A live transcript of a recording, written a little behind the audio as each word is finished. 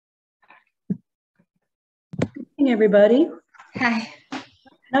Evening, everybody. Hi.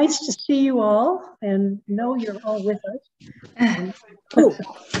 Nice to see you all and know you're all with us.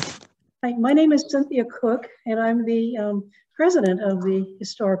 Hi, my name is Cynthia Cook, and I'm the president of the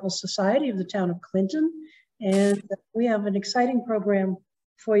Historical Society of the town of Clinton. And we have an exciting program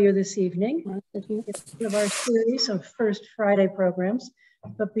for you this evening. It's one of our series of First Friday programs.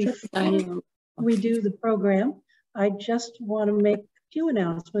 But before we do the program, I just want to make a few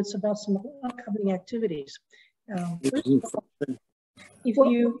announcements about some upcoming activities. First of all, if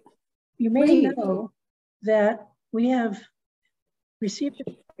you may know that we have received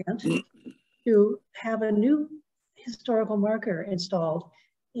a grant to have a new historical marker installed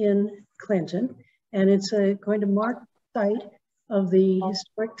in Clinton, and it's going to mark the site of the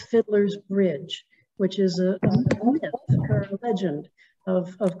historic Fiddler's Bridge, which is a myth or a legend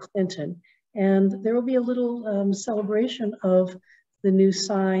of Clinton. And there will be a little celebration of the new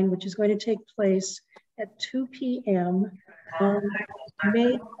sign, which is going to take place at 2 p.m. on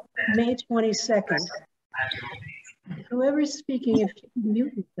May 22nd. Whoever's speaking, if you can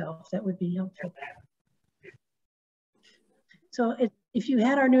mute yourself, that would be helpful. So if you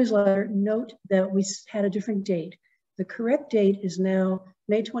had our newsletter, note that we had a different date. The correct date is now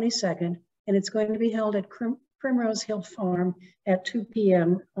May 22nd, and it's going to be held at Primrose Hill Farm at 2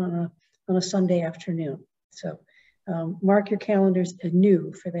 p.m. on a Sunday afternoon. So mark your calendars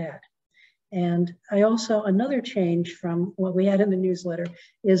anew for that. And I also, another change from what we had in the newsletter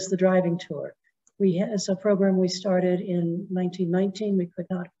is the driving tour. It's a program we started in 1919. We could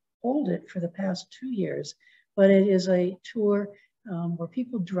not hold it for the past 2 years, but it is a tour where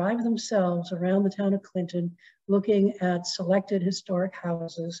people drive themselves around the town of Clinton, looking at selected historic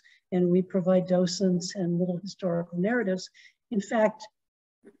houses, and we provide docents and little historical narratives. In fact,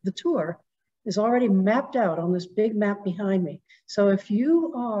 the tour is already mapped out on this big map behind me. So if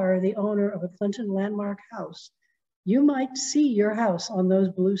you are the owner of a Clinton landmark house, you might see your house on those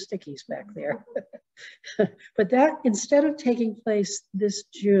blue stickies back there. But that, instead of taking place this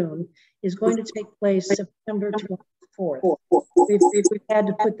June, is going to take place September 24th. We've had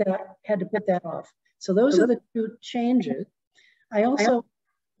to put that off. So those are the two changes. I also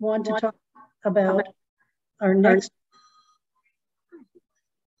want to talk about our next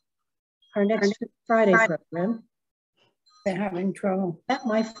Friday program. They're having trouble. At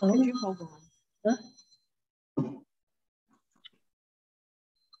my phone. Could you hold on? Huh?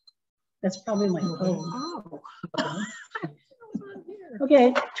 That's probably my phone. Oh.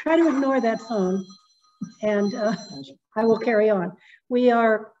 Okay, try to ignore that phone, and I will carry on.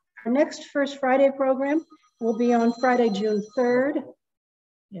 Our next First Friday program will be on Friday, June 3rd.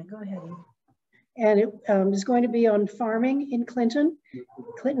 Yeah, go ahead. And it is going to be on farming in Clinton,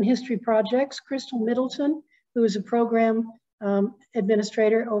 Clinton History Projects. Crystal Middleton, who is a program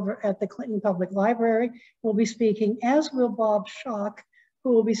administrator over at the Clinton Public Library, will be speaking, as will Bob Schock,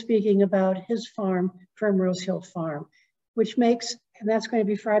 who will be speaking about his farm, Primrose Hill Farm, which makes, and that's going to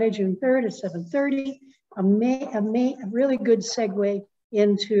be Friday, June 3rd at 7:30, a really good segue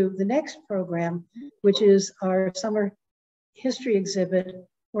into the next program, which is our summer history exhibit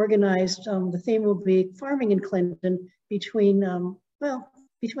organized. The theme will be farming in Clinton between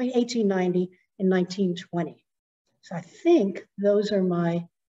 1890 and 1920. So I think those are my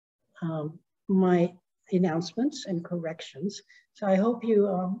announcements and corrections. So I hope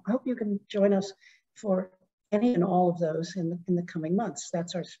you can join us for any and all of those in the coming months.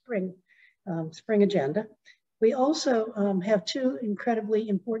 That's our spring agenda. We also have two incredibly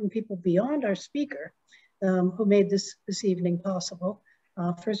important people beyond our speaker who made this evening possible.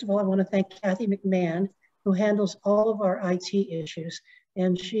 First of all, I want to thank Kathy McMahon, who handles all of our IT issues.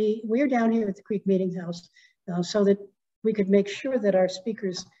 And we're down here at the Creek Meeting House so that we could make sure that our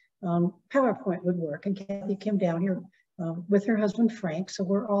speakers' PowerPoint would work. And Kathy came down here with her husband, Frank. So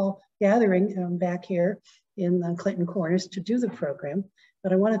we're all gathering back here in Clinton Corners to do the program.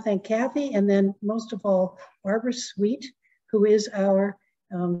 But I want to thank Kathy, and then most of all, Barbara Sweet, who is our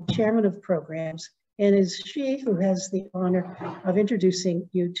chairman of programs, and is she who has the honor of introducing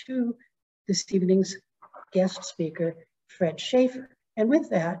you to this evening's guest speaker, Fred Schaefer. And with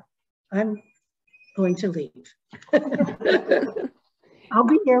that, I'm going to leave. I'll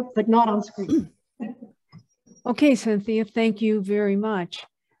be here, but not on screen. Okay, Cynthia, thank you very much.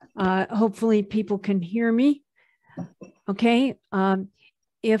 Hopefully people can hear me. Okay,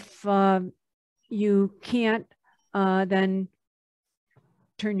 if you can't, then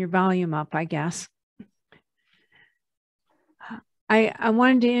turn your volume up, I guess. I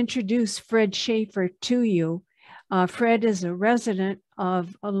wanted to introduce Fred Schaefer to you. Fred is a resident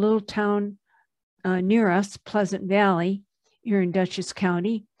of a little town near us, Pleasant Valley, here in Dutchess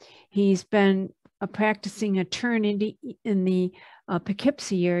County. He's been practicing attorney in the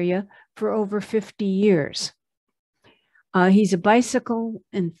Poughkeepsie area for over 50 years. He's a bicycle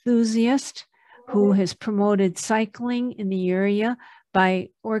enthusiast who has promoted cycling in the area by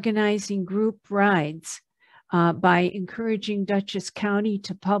organizing group rides, by encouraging Dutchess County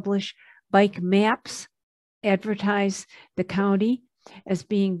to publish bike maps, advertise the county as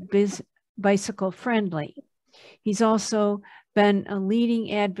being bicycle friendly. He's also been a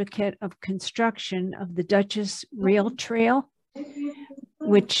leading advocate of construction of the Dutchess Rail Trail,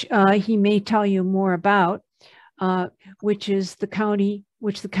 which he may tell you more about, which the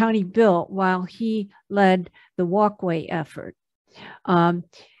county built while he led the Walkway effort.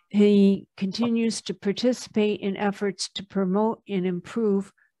 He continues to participate in efforts to promote and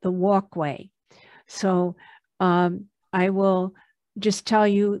improve the Walkway. So I will just tell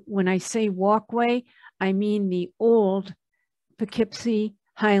you, when I say Walkway, I mean the old Poughkeepsie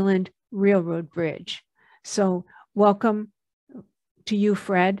Highland Railroad Bridge. So welcome to you,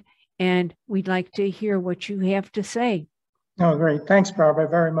 Fred, and we'd like to hear what you have to say. Oh, great. Thanks, Barbara,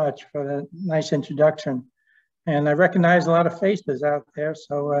 very much for the nice introduction. And I recognize a lot of faces out there,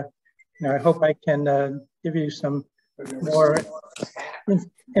 so I hope I can give you some more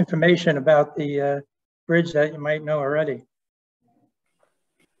information about the bridge that you might know already.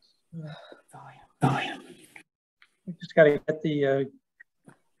 We just got to get the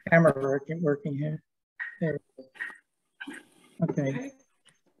camera working here. There. Okay.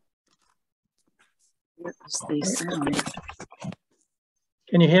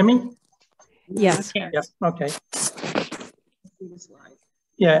 Can you hear me? Yes. Yep. Okay.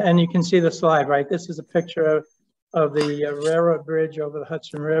 Yeah, and you can see the slide, right? This is a picture of the railroad bridge over the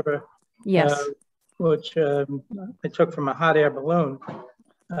Hudson River. Yes. Which I took from a hot air balloon.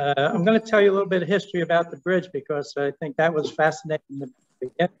 I'm going to tell you a little bit of history about the bridge because I think that was fascinating to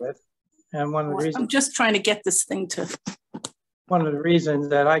begin with. And one of the reasons I'm just trying to get this thing to. One of the reasons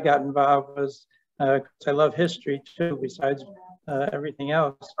that I got involved was because I love history too, besides everything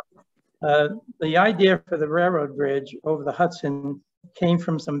else. The idea for the railroad bridge over the Hudson came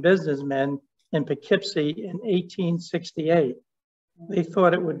from some businessmen in Poughkeepsie in 1868. They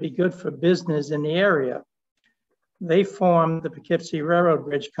thought it would be good for business in the area. They formed the Poughkeepsie Railroad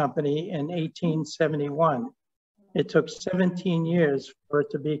Bridge Company in 1871. It took 17 years for it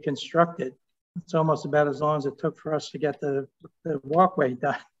to be constructed. It's almost about as long as it took for us to get the walkway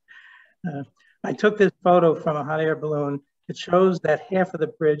done. I took this photo from a hot air balloon. It shows that half of the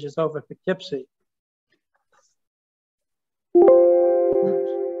bridge is over Poughkeepsie.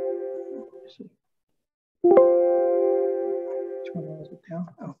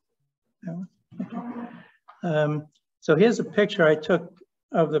 So here's a picture I took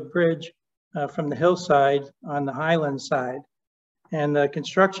of the bridge from the hillside on the Highland side. And the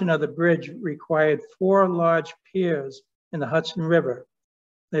construction of the bridge required 4 large piers in the Hudson River.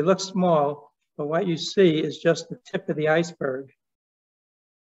 They look small, but what you see is just the tip of the iceberg.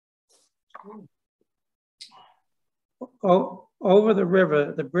 Over the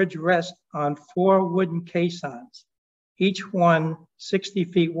river, the bridge rests on 4 wooden caissons, each one 60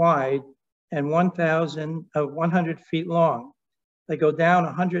 feet wide and 100 feet long. They go down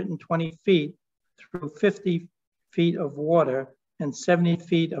 120 feet through 50 feet of water and 70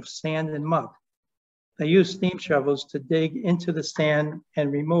 feet of sand and muck. They use steam shovels to dig into the sand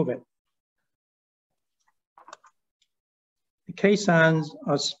and remove it. The caissons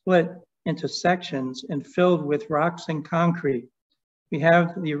are split into sections and filled with rocks and concrete. We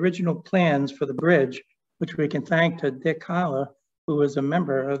have the original plans for the bridge, which we can thank to Dick Holler, who was a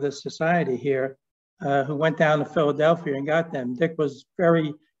member of the society here, who went down to Philadelphia and got them. Dick was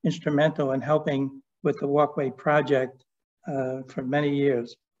very instrumental in helping with the Walkway project for many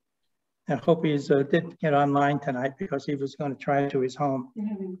years. I hope he's did get online tonight because he was going to try to his home.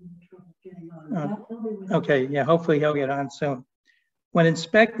 Okay, yeah, hopefully he'll get on soon. When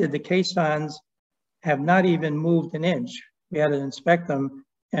inspected, the caissons have not even moved an inch. We had to inspect them,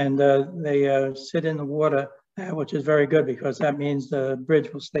 and they sit in the water, which is very good because that means the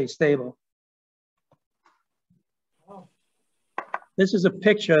bridge will stay stable. This is a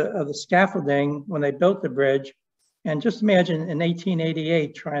picture of the scaffolding when they built the bridge. And just imagine in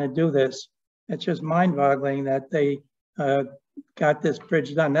 1888 trying to do this. It's just mind-boggling that they got this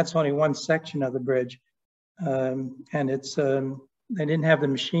bridge done. That's only one section of the bridge. And it's they didn't have the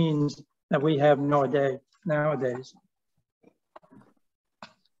machines that we have nowadays.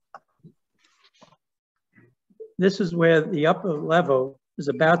 This is where the upper level is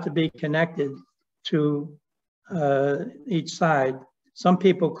about to be connected to each side. Some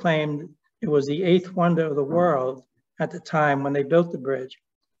people claimed it was the 8th wonder of the world at the time when they built the bridge.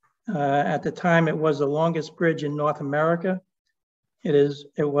 At the time, it was the longest bridge in North America. It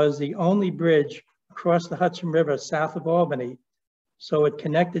was the only bridge across the Hudson River south of Albany, so it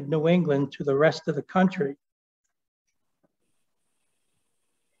connected New England to the rest of the country.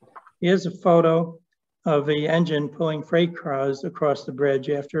 Here's a photo of the engine pulling freight cars across the bridge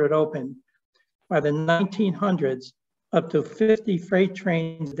after it opened. By the 1900s, up to 50 freight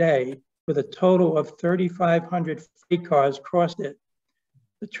trains a day with a total of 3,500 freight cars crossed it.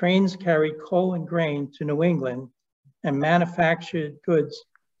 The trains carried coal and grain to New England and manufactured goods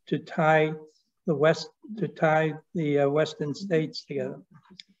to tie the western states together.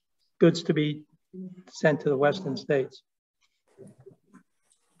 Goods to be sent to the western states.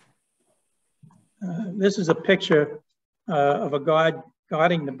 This is a picture of a guard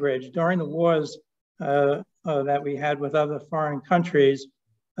guarding the bridge. During the wars that we had with other foreign countries,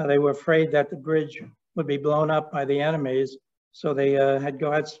 they were afraid that the bridge would be blown up by the enemies, so they had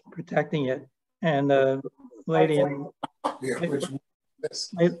guards protecting it. And lady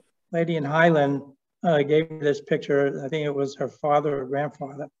in Highland gave me this picture. I think it was her father or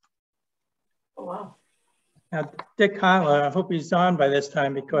grandfather. Oh, wow. Now, Dick Cotler, I hope he's on by this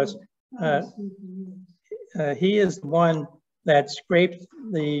time, because he is the one that scraped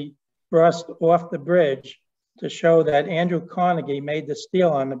the rust off the bridge to show that Andrew Carnegie made the steel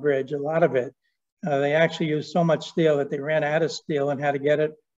on the bridge, a lot of it. They actually used so much steel that they ran out of steel and had to get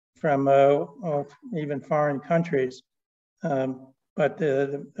it from even foreign countries. But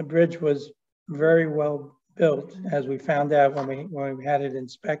the bridge was very well built, as we found out when we had it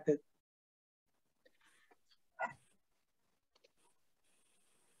inspected.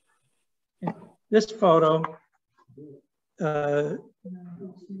 This photo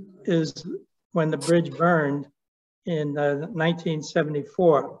is when the bridge burned in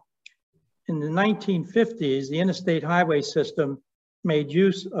 1974. In the 1950s, the interstate highway system made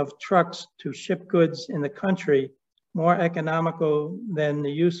use of trucks to ship goods in the country more economical than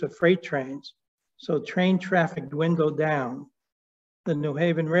the use of freight trains. So train traffic dwindled down. The New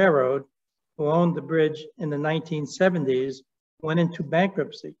Haven Railroad, who owned the bridge in the 1970s, went into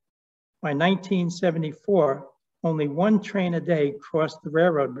bankruptcy. By 1974, only one train a day crossed the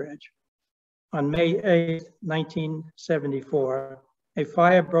railroad bridge. On May 8, 1974, a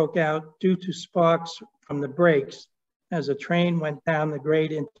fire broke out due to sparks from the brakes as a train went down the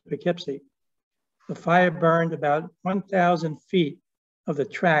grade into Poughkeepsie. The fire burned about 1,000 feet of the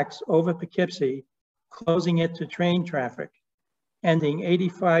tracks over Poughkeepsie, closing it to train traffic, ending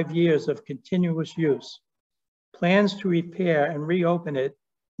 85 years of continuous use. Plans to repair and reopen it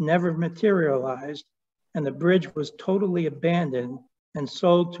never materialized, and the bridge was totally abandoned and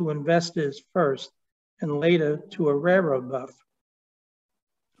sold to investors first and later to a railroad buff.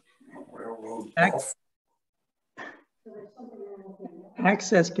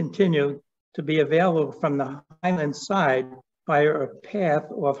 Access continued to be available from the Highland side via a path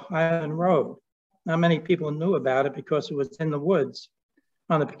off Highland Road. Not many people knew about it because it was in the woods.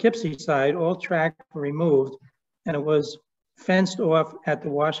 On the Poughkeepsie side, all tracks were removed, and it was fenced off at the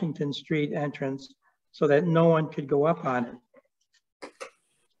Washington Street entrance so that no one could go up on it.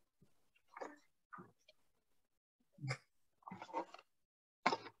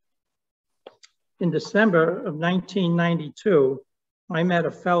 In December of 1992, I met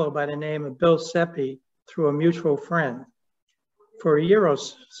a fellow by the name of Bill Seppi through a mutual friend. For a year or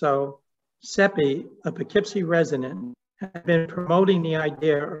so, Seppi, a Poughkeepsie resident, had been promoting the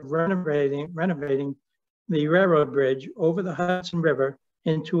idea of renovating the railroad bridge over the Hudson River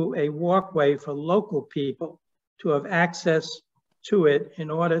into a walkway for local people to have access to it in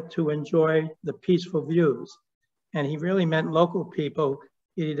order to enjoy the peaceful views. And he really meant local people.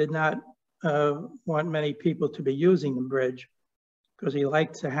 He did not want many people to be using the bridge because he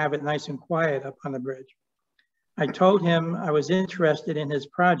liked to have it nice and quiet up on the bridge. I told him I was interested in his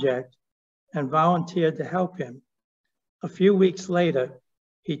project and volunteered to help him. A few weeks later,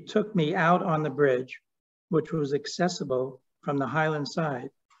 he took me out on the bridge, which was accessible from the Highland side.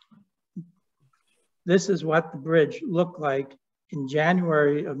 This is what the bridge looked like in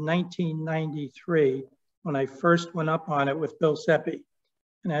January of 1993 when I first went up on it with Bill Seppi.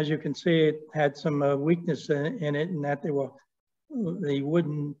 And as you can see, it had some weakness in it, and that the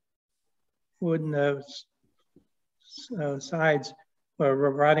wooden sides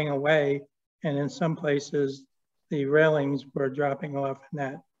were rotting away, and in some places the railings were dropping off and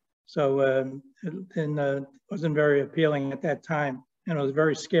that. So it wasn't very appealing at that time, and it was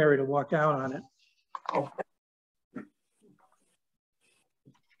very scary to walk out on it. Oh,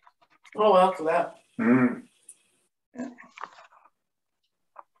 well, for that. Mm.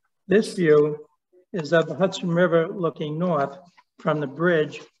 This view is of the Hudson River looking north from the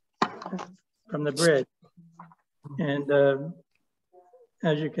bridge from the bridge. And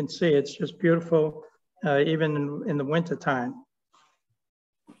as you can see, it's just beautiful, even in the winter time.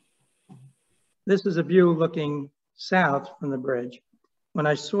 This is a view looking south from the bridge. When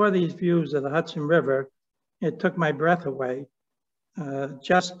I saw these views of the Hudson River, it took my breath away.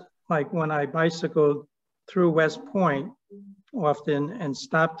 Just like when I bicycled through West Point often and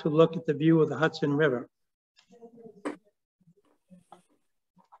stopped to look at the view of the Hudson River.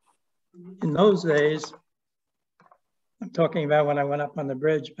 In those days, I'm talking about when I went up on the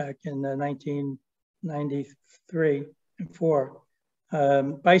bridge back in 1993 and 4,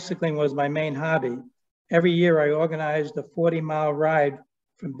 bicycling was my main hobby. Every year I organized a 40-mile ride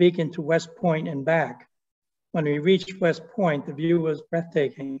from Beacon to West Point and back. When we reached West Point, the view was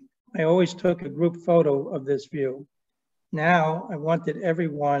breathtaking. I always took a group photo of this view. Now I wanted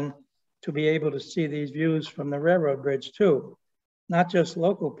everyone to be able to see these views from the railroad bridge too, not just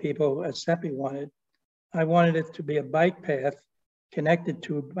local people as Seppi wanted. I wanted it to be a bike path connected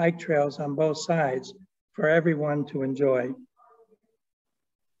to bike trails on both sides for everyone to enjoy.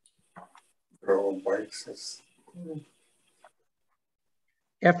 Girl bikes.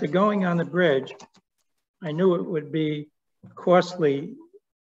 After going on the bridge, I knew it would be costly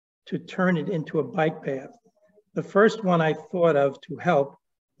to turn it into a bike path. The first one I thought of to help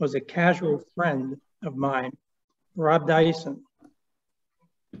was a casual friend of mine, Rob Dyson.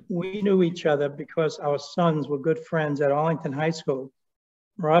 We knew each other because our sons were good friends at Arlington High School.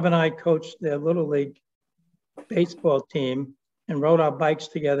 Rob and I coached their Little League baseball team and rode our bikes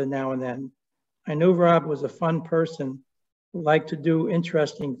together now and then. I knew Rob was a fun person who liked to do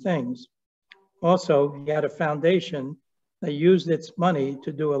interesting things. Also, he had a foundation that used its money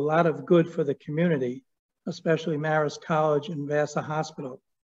to do a lot of good for the community, especially Marist College and Vassar Hospital.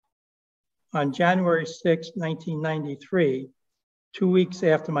 On January 6, 1993, 2 weeks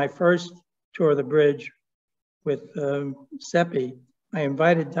after my first tour of the bridge with Seppi, I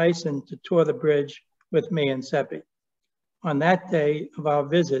invited Dyson to tour the bridge with me and Seppi. On that day of our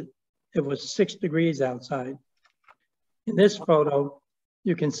visit, it was 6 degrees outside. In this photo,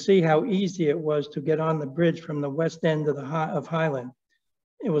 you can see how easy it was to get on the bridge from the west end of Highland.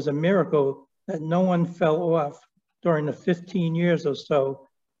 It was a miracle that no one fell off during the 15 years or so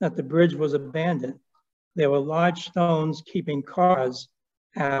that the bridge was abandoned. There were large stones keeping cars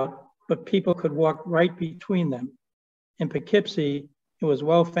out, but people could walk right between them. In Poughkeepsie, it was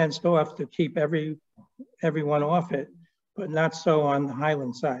well fenced off to keep everyone off it, but not so on the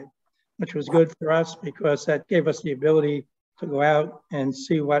Highland side, which was good for us because that gave us the ability to go out and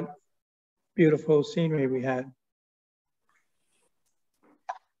see what beautiful scenery we had.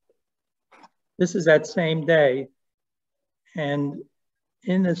 This is that same day. And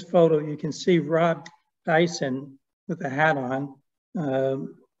in this photo, you can see Rob Dyson with a hat on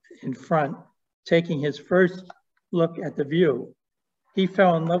in front, taking his first look at the view. He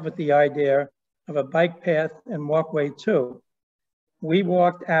fell in love with the idea of a bike path and walkway too. We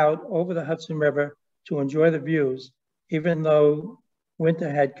walked out over the Hudson River to enjoy the views, even though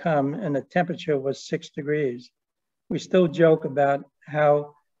winter had come and the temperature was 6 degrees. We still joke about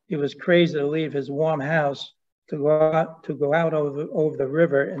how he was crazy to leave his warm house to go out over the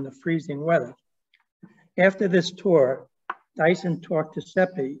river in the freezing weather. After this tour, Dyson talked to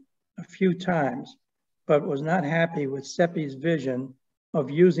Seppi a few times, but was not happy with Seppi's vision of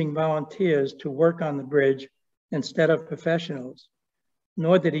using volunteers to work on the bridge instead of professionals,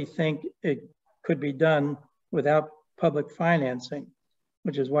 nor did he think it could be done without public financing,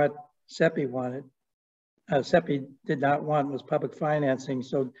 which is what Seppi wanted. Seppi did not want was public financing,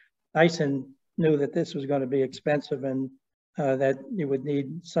 so Dyson knew that this was going to be expensive and that you would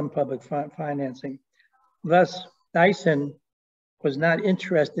need some public financing. Thus, Dyson was not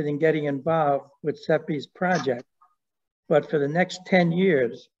interested in getting involved with Seppi's project, but for the next 10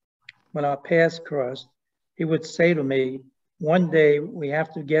 years, when our paths crossed, he would say to me, "One day we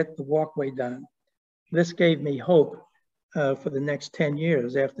have to get the walkway done." This gave me hope for the next 10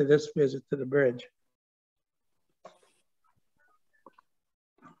 years after this visit to the bridge.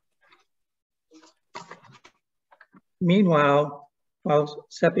 Meanwhile, while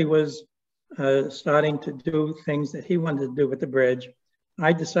Seppi was starting to do things that he wanted to do with the bridge,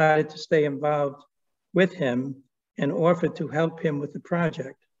 I decided to stay involved with him and offered to help him with the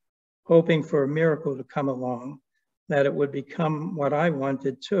project, hoping for a miracle to come along, that it would become what I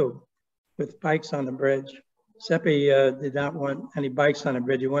wanted too, with bikes on the bridge. Seppi did not want any bikes on the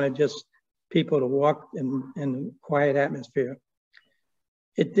bridge. He wanted just people to walk in a quiet atmosphere.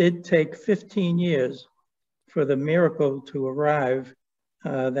 It did take 15 years for the miracle to arrive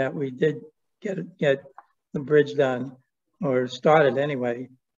that we did get the bridge done, or started anyway.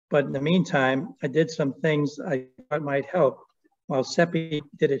 But in the meantime, I did some things I thought might help while Seppi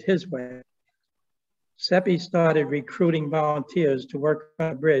did it his way. Seppi started recruiting volunteers to work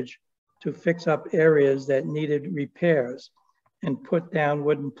on a bridge to fix up areas that needed repairs and put down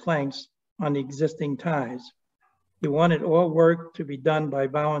wooden planks on the existing ties. He wanted all work to be done by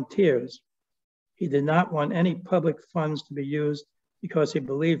volunteers. He did not want any public funds to be used because he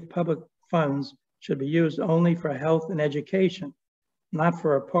believed public funds should be used only for health and education, not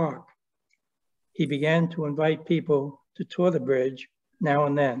for a park. He began to invite people to tour the bridge now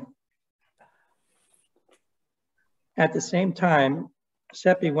and then. At the same time,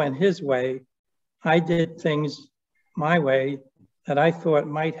 Seppi went his way. I did things my way that I thought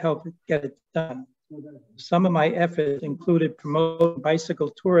might help get it done. Some of my efforts included promoting bicycle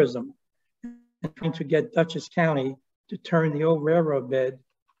tourism and trying to get Dutchess County to turn the old railroad bed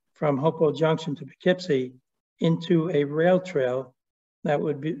from Hopewell Junction to Poughkeepsie into a rail trail that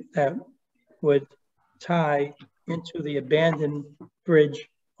would tie into the abandoned bridge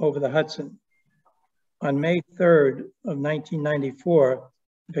over the Hudson. On May 3rd of 1994,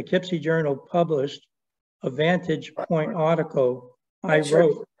 the Poughkeepsie Journal published a Vantage Point article I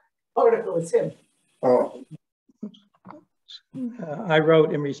wrote. Article, it's him. Oh, I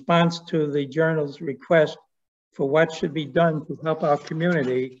wrote in response to the journal's request for what should be done to help our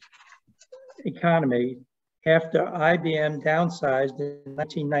community economy after IBM downsized in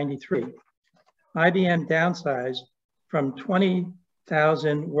 1993. IBM downsized from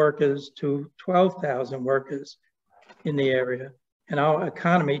 20,000 workers to 12,000 workers in the area, and our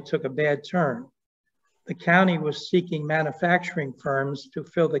economy took a bad turn. The county was seeking manufacturing firms to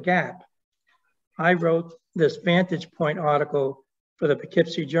fill the gap. I wrote this Vantage Point article for the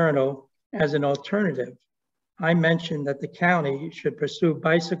Poughkeepsie Journal as an alternative. I mentioned that the county should pursue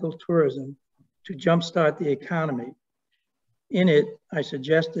bicycle tourism to jumpstart the economy. In it, I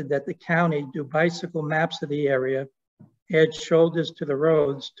suggested that the county do bicycle maps of the area, add shoulders to the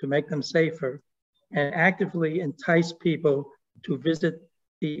roads to make them safer, and actively entice people to visit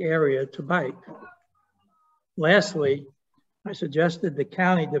the area to bike. Lastly, I suggested the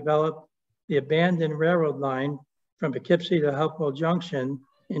county develop the abandoned railroad line from Poughkeepsie to Hopewell Junction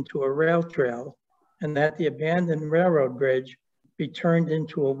into a rail trail, and that the abandoned railroad bridge be turned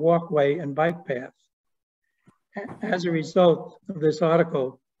into a walkway and bike path. As a result of this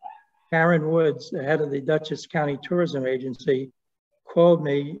article, Karen Woods, the head of the Dutchess County Tourism Agency, called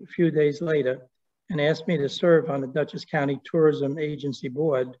me a few days later and asked me to serve on the Dutchess County Tourism Agency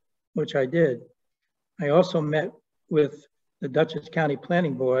board, which I did. I also met with the Dutchess County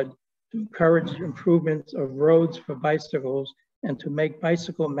Planning Board to encourage improvements of roads for bicycles and to make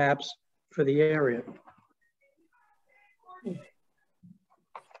bicycle maps for the area.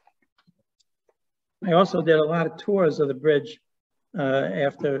 I also did a lot of tours of the bridge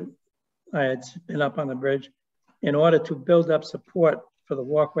after I had been up on the bridge in order to build up support for the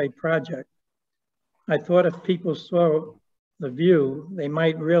Walkway project. I thought if people saw the view, they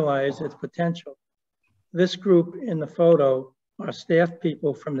might realize its potential. This group in the photo are staff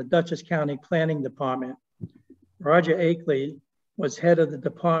people from the Dutchess County Planning Department. Roger Akeley was head of the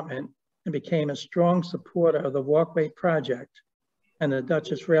department and became a strong supporter of the Walkway project and the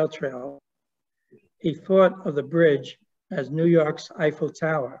Dutchess Rail Trail. He thought of the bridge as New York's Eiffel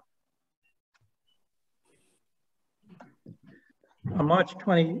Tower. On March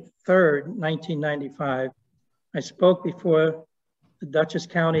 23rd, 1995, I spoke before the Dutchess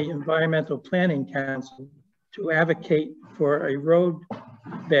County Environmental Planning Council to advocate for a road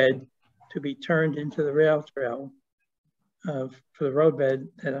bed to be turned into the rail trail for the road bed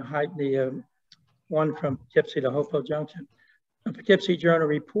that the one from Poughkeepsie to Hopewell Junction. A Poughkeepsie Journal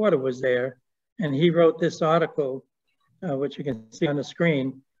reporter was there, and he wrote this article, which you can see on the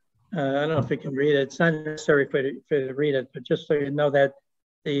screen. I don't know if you can read it. It's not necessary for you to read it, but just so you know that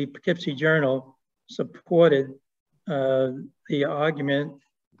the Poughkeepsie Journal supported the argument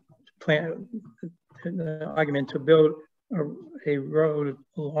to build a road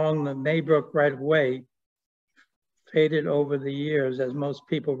along the Maybrook right-of-way. Faded over the years as most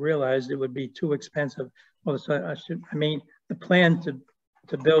people realized it would be too expensive. Well, so the plan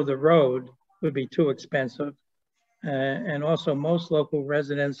to build a road would be too expensive. And also most local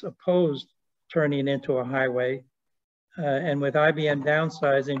residents opposed turning it into a highway. And with IBM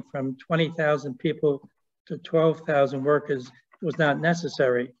downsizing from 20,000 people to 12,000 workers, it was not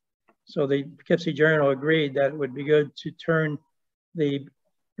necessary. So the Poughkeepsie Journal agreed that it would be good to turn the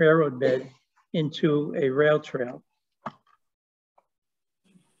railroad bed into a rail trail.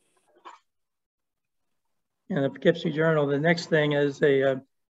 In the Poughkeepsie Journal, the next thing is a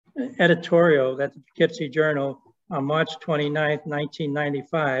editorial that the Poughkeepsie Journal on March 29th,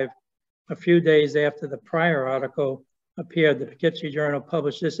 1995, a few days after the prior article appeared, the Poughkeepsie Journal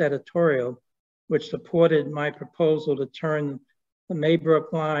published this editorial, which supported my proposal to turn the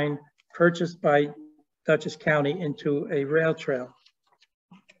Maybrook line purchased by Dutchess County into a rail trail.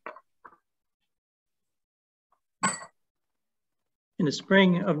 In the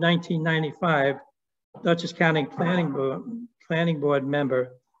spring of 1995, Dutchess County Planning Board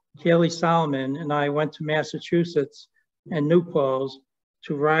member Kaylee Solomon and I went to Massachusetts and New Paltz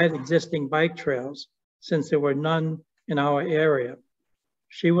to ride existing bike trails since there were none in our area.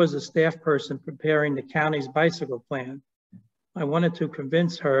 She was a staff person preparing the county's bicycle plan. I wanted to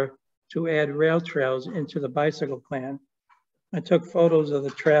convince her to add rail trails into the bicycle plan. I took photos of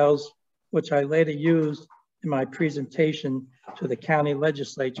the trails, which I later used in my presentation to the county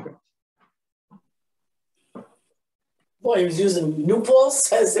legislature. Boy, he was using New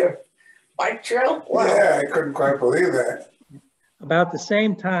Paltz as their bike trail? Wow. Yeah, I couldn't quite believe that. About the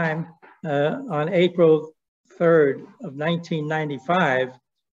same time, on April 3rd of 1995,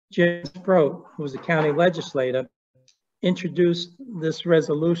 Jim Sproat, who was a county legislator, introduced this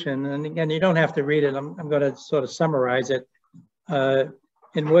resolution. And again, you don't have to read it. I'm going to sort of summarize it,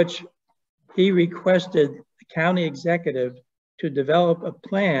 in which he requested the county executive to develop a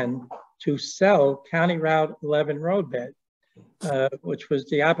plan to sell County Route 11 roadbed, which was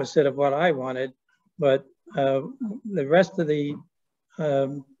the opposite of what I wanted. But the rest of the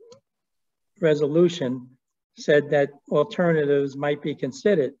resolution said that alternatives might be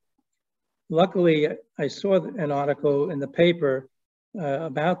considered. Luckily, I saw an article in the paper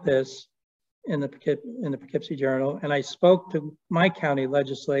about this in the Poughkeepsie Journal, and I spoke to my county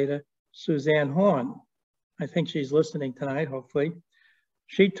legislator, Suzanne Horn. I think she's listening tonight, hopefully.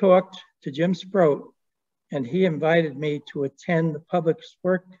 She talked to Jim Sproat, and he invited me to attend the Public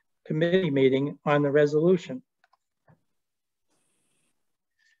Works Committee meeting on the resolution.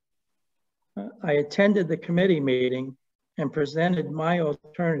 I attended the committee meeting and presented my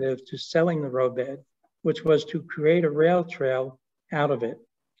alternative to selling the roadbed, which was to create a rail trail out of it.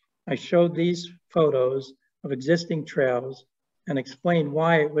 I showed these photos of existing trails and explained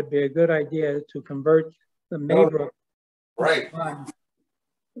why it would be a good idea to convert the Maybrook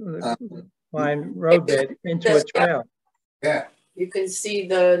line roadbed into a trail. Yeah. You can see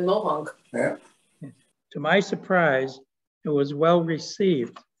the Mohonk. Yeah. To my surprise, it was well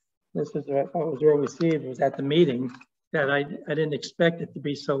received. This is what was well received was at the meeting that I didn't expect it to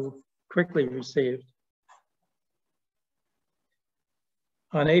be so quickly received.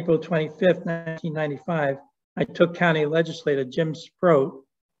 On April 25th, 1995, I took County Legislator Jim Sproat.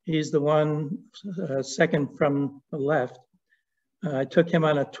 He's the one second from the left. I took him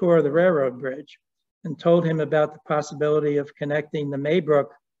on a tour of the railroad bridge and told him about the possibility of connecting the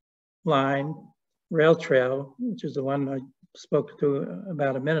Maybrook line rail trail, which is the one I spoke to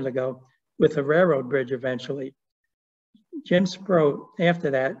about a minute ago, with a railroad bridge eventually. Jim Sproat, after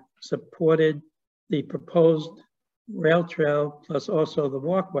that, supported the proposed rail trail plus also the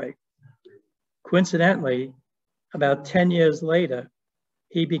walkway. Coincidentally, about 10 years later,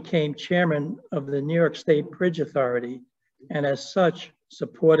 he became chairman of the New York State Bridge Authority and as such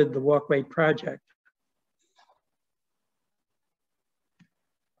supported the walkway project.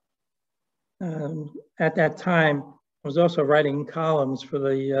 At that time, I was also writing columns for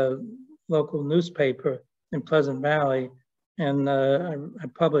the local newspaper in Pleasant Valley, and I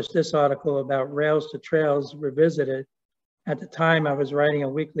published this article about Rails to Trails Revisited. At the time, I was writing a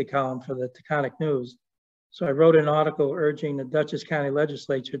weekly column for the Taconic News. So I wrote an article urging the Dutchess County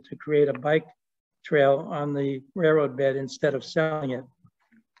Legislature to create a bike trail on the railroad bed instead of selling it.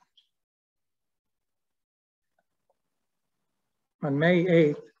 On May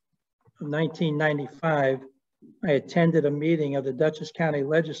 8th of 1995, I attended a meeting of the Dutchess County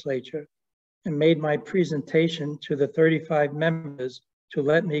Legislature and made my presentation to the 35 members to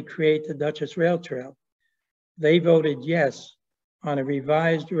let me create the Dutchess Rail Trail. They voted yes on a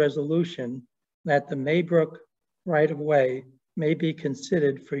revised resolution that the Maybrook right-of-way may be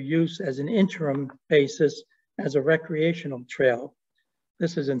considered for use as an interim basis as a recreational trail.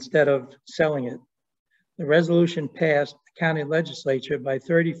 This is instead of selling it. The resolution passed the county legislature by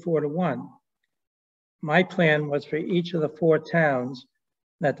 34-1. My plan was for each of the 4 towns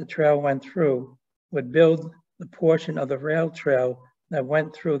that the trail went through would build the portion of the rail trail that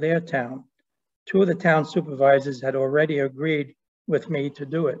went through their town. 2 of the town supervisors had already agreed with me to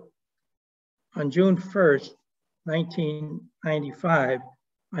do it. On June 1st, 1995,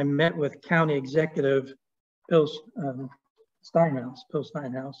 I met with County Executive Bill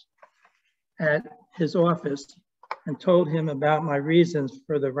Steinhaus at his office and told him about my reasons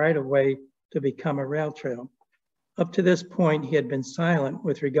for the right-of-way to become a rail trail. Up to this point, he had been silent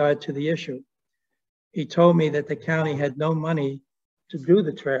with regard to the issue. He told me that the county had no money to do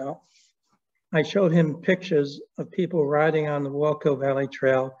the trail. I showed him pictures of people riding on the Walkway Valley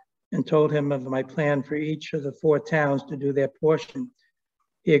Trail and told him of my plan for each of the 4 towns to do their portion.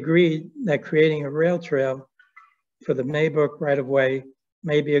 He agreed that creating a rail trail for the Maybrook right-of-way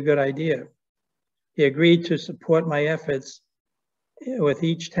may be a good idea. He agreed to support my efforts with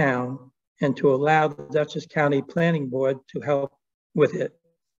each town and to allow the Dutchess County Planning Board to help with it.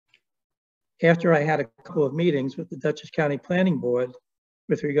 After I had a couple of meetings with the Dutchess County Planning Board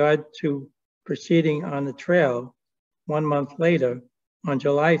with regard to proceeding on the trail, 1 month later, on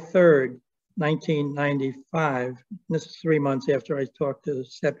July 3rd, 1995, this is 3 months after I talked to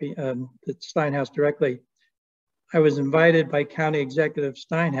the Steinhaus directly, I was invited by County Executive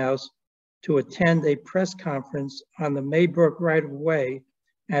Steinhaus to attend a press conference on the Maybrook right-of-way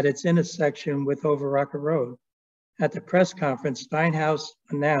at its intersection with Overrocker Road. At the press conference, Steinhaus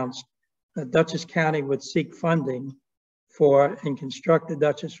announced that Dutchess County would seek funding for and construct the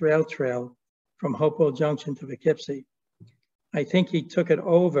Dutchess Rail Trail from Hopewell Junction to Poughkeepsie. I think he took it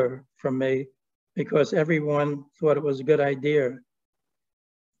over from me because everyone thought it was a good idea.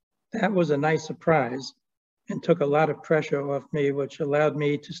 That was a nice surprise and took a lot of pressure off me, which allowed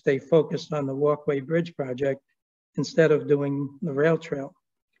me to stay focused on the Walkway Bridge project instead of doing the rail trail.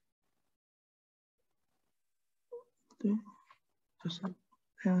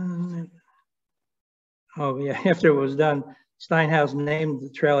 Oh yeah, after it was done, Steinhaus named the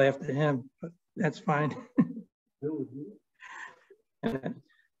trail after him, but that's fine.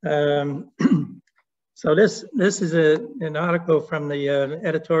 So this is an article from the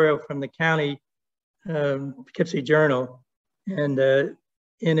editorial from the county Poughkeepsie Journal, and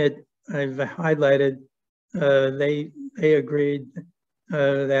in it I've highlighted they agreed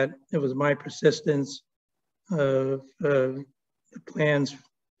that it was my persistence of the plans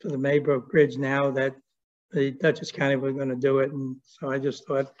for the Maybrook Bridge now that the Dutchess County were going to do it, and so I just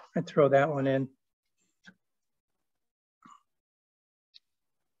thought I'd throw that one in.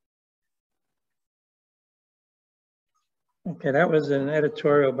 Okay, that was an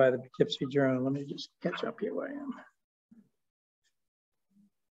editorial by the Poughkeepsie Journal. Let me just catch up here where I am.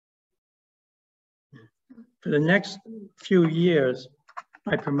 For the next few years,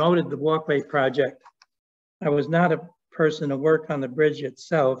 I promoted the Walkway project. I was not a person to work on the bridge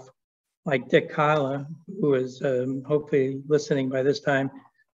itself, like Dick Kyler, who is hopefully listening by this time,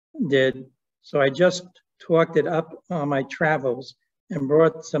 did. So I just talked it up on my travels and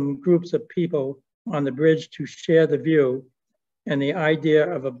brought some groups of people on the bridge to share the view and the idea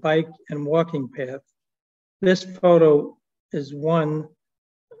of a bike and walking path. This photo is one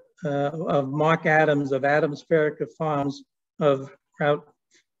of Mark Adams of Adams Ferrica Farms on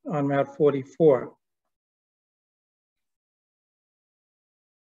Route 44.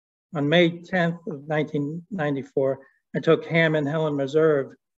 On May 10th of 1994, I took Ham and Helen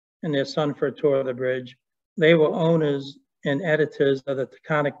Reserve and their son for a tour of the bridge. They were owners and editors of the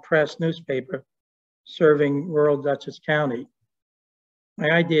Taconic Press newspaper serving rural Dutchess County. My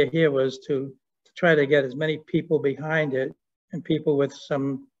idea here was to try to get as many people behind it and people with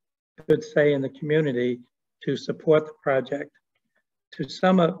some good say in the community to support the project. To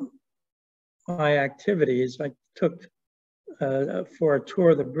sum up my activities, I took for a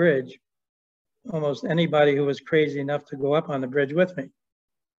tour of the bridge almost anybody who was crazy enough to go up on the bridge with me,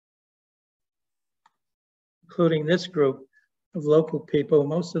 including this group of local people,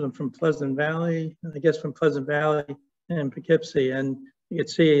 most of them from Pleasant Valley, I guess from Pleasant Valley and Poughkeepsie. And you can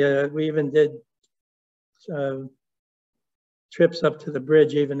see we even did trips up to the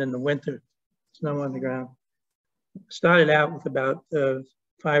bridge even in the winter, snow on the ground. Started out with about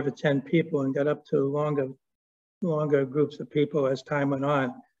 5 or 10 people and got up to longer groups of people as time went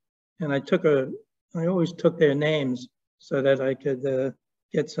on. And I always took their names so that I could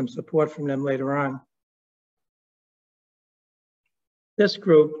get some support from them later on. This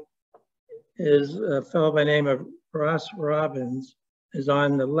group is a fellow by the name of Ross Robbins is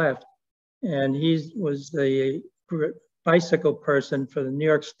on the left, and he was the bicycle person for the New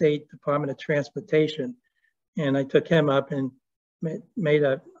York State Department of Transportation. And I took him up and made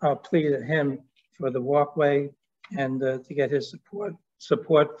a plea to him for the walkway and to get his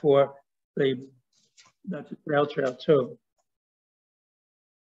support for the rail trail too.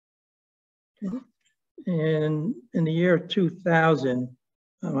 And in the year 2000,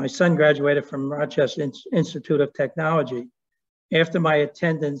 my son graduated from Rochester Institute of Technology. After my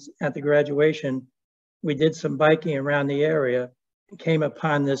attendance at the graduation, we did some biking around the area and came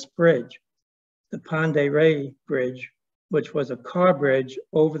upon this bridge, the Pond de Ray Bridge, which was a car bridge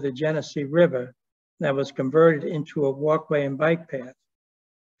over the Genesee River that was converted into a walkway and bike path.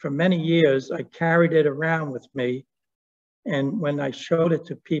 For many years, I carried it around with me. And when I showed it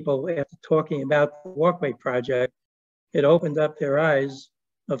to people after talking about the walkway project, it opened up their eyes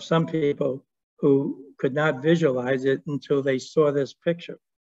of some people who could not visualize it until they saw this picture.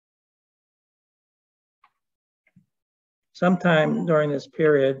 Sometime during this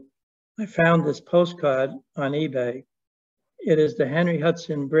period, I found this postcard on eBay. It is the Henry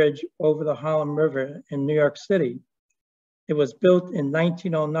Hudson Bridge over the Harlem River in New York City. It was built in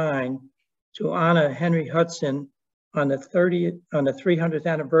 1909 to honor Henry Hudson on the 300th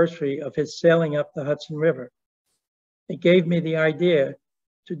anniversary of his sailing up the Hudson River. It gave me the idea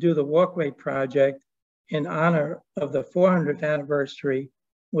to do the walkway project in honor of the 400th anniversary,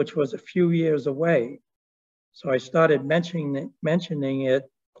 which was a few years away. So I started mentioning it,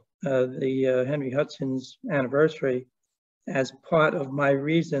 Henry Hudson's anniversary, as part of my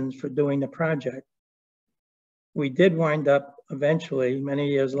reasons for doing the project. We did wind up eventually, many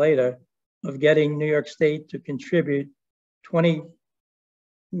years later, of getting New York State to contribute $20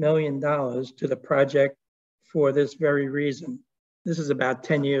 million to the project for this very reason. This is about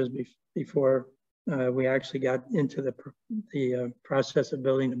 10 years before we actually got into the process of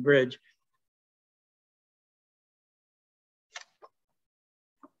building the bridge.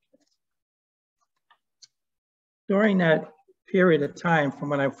 During that period of time, from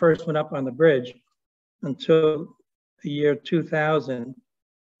when I first went up on the bridge until the year 2000,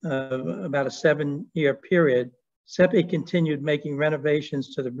 about a 7-year period, SEPI continued making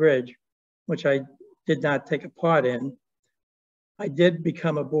renovations to the bridge, which I did not take a part in. I did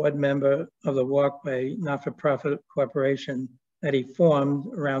become a board member of the Walkway not-for-profit corporation that he formed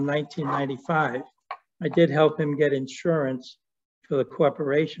around 1995. I did help him get insurance for the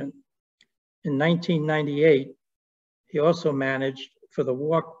corporation. In 1998, he also managed for the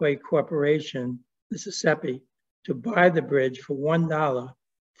Walkway Corporation, this is SEPI, to buy the bridge for $1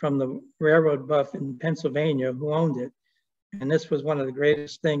 from the railroad buff in Pennsylvania who owned it. And this was one of the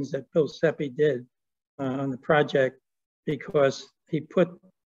greatest things that Bill SEPI did on the project, because he put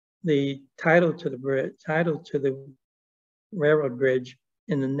the title to the railroad bridge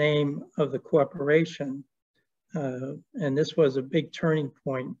in the name of the corporation. And this was a big turning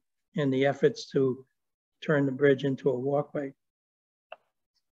point in the efforts to turn the bridge into a walkway.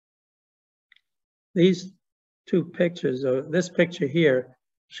 These two pictures, this picture here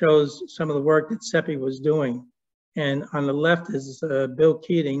shows some of the work that SEPI was doing. And on the left is Bill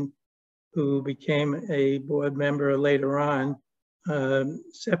Keating, who became a board member later on.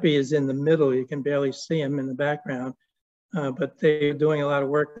 SEPI is in the middle. You can barely see him in the background, but they're doing a lot of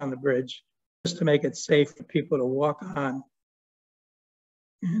work on the bridge just to make it safe for people to walk on.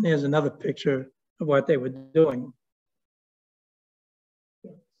 And here's another picture of what they were doing.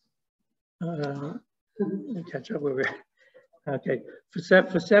 Let me catch up with it. Okay,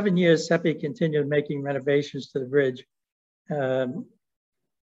 for 7 years, SEPI continued making renovations to the bridge.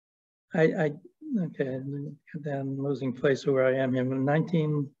 Okay, I'm losing place of where I am here.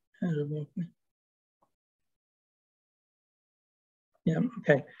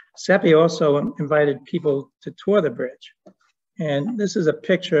 Okay. SEPI also invited people to tour the bridge. And this is a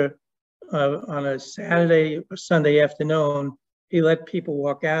picture on a Saturday or Sunday afternoon. He let people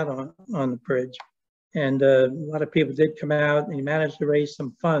walk out on the bridge. And a lot of people did come out, and he managed to raise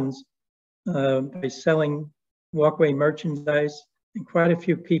some funds by selling walkway merchandise. And quite a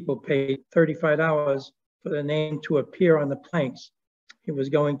few people paid $35 for the name to appear on the planks he was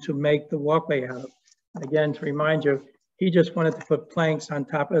going to make the walkway out of. Again, to remind you, he just wanted to put planks on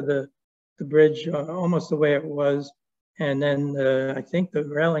top of the bridge almost the way it was. And then I think the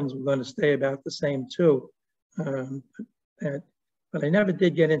railings were going to stay about the same too. But I never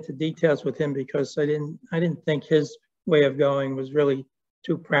did get into details with him because I didn't think his way of going was really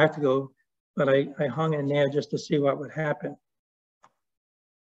too practical, but I hung in there just to see what would happen.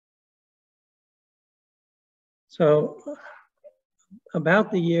 So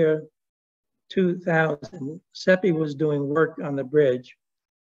about the year 2000, SEPI was doing work on the bridge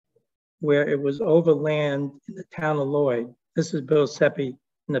where it was overland in the town of Lloyd. This is Bill SEPI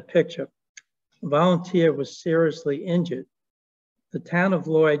in the picture. A volunteer was seriously injured. The town of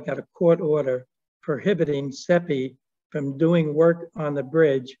Lloyd got a court order prohibiting SEPI from doing work on the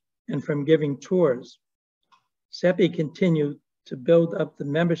bridge and from giving tours. SEPI continued to build up the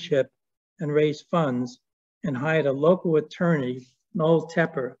membership and raise funds, and hired a local attorney, Noel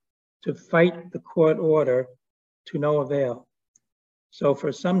Tepper, to fight the court order to no avail. So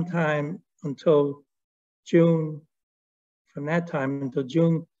for some time until June, from that time until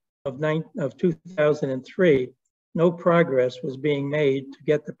June of 2003, no progress was being made to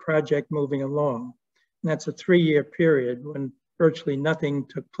get the project moving along. And that's a 3-year period when virtually nothing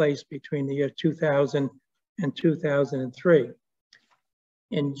took place between the year 2000 and 2003.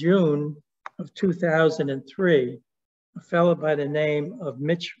 In June of 2003, a fellow by the name of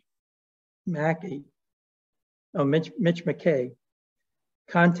Mitch McKay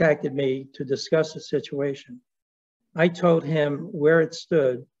contacted me to discuss the situation. I told him where it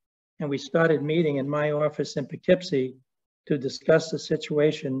stood, and we started meeting in my office in Poughkeepsie to discuss the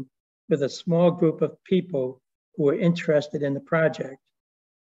situation with a small group of people who were interested in the project.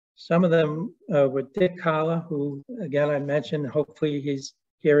 Some of them were Dick Collar, who, again, I mentioned, hopefully he's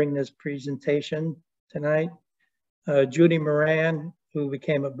hearing this presentation tonight. Judy Moran, who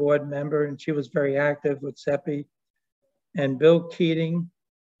became a board member, and she was very active with SEPI, and Bill Keating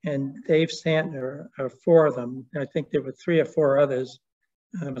and Dave Santner are 4 of them. I think there were 3 or 4 others,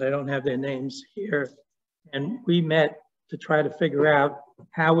 but I don't have their names here. And we met to try to figure out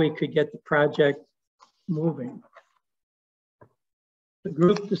how we could get the project moving. The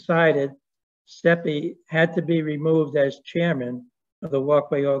group decided SEPI had to be removed as chairman of the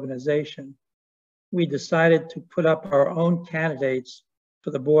Walkway organization. We decided to put up our own candidates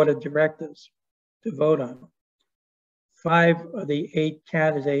for the board of directors to vote on. 5 of the 8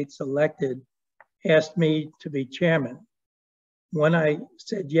 candidates elected asked me to be chairman. When I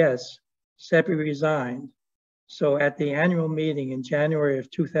said yes, SEPI resigned. So at the annual meeting in January of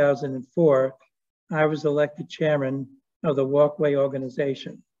 2004, I was elected chairman of the Walkway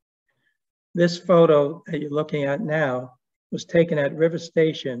organization. This photo that you're looking at now was taken at River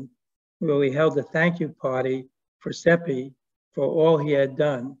Station, where we held a thank you party for SEPI for all he had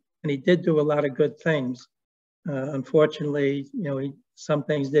done. And he did do a lot of good things. Unfortunately, some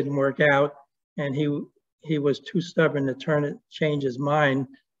things didn't work out, and he was too stubborn to change his mind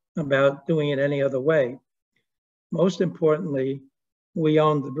about doing it any other way. Most importantly, we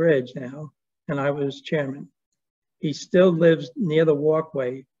owned the bridge now, and I was chairman. He still lives near the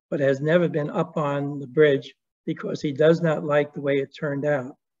walkway, but has never been up on the bridge because he does not like the way it turned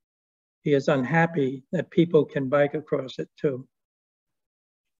out. He is unhappy that people can bike across it too.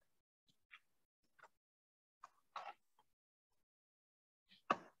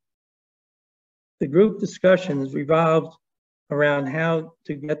 The group discussions revolved around how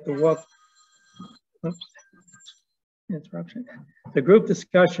to get the The group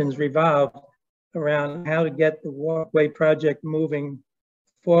discussions revolved around how to get the walkway project moving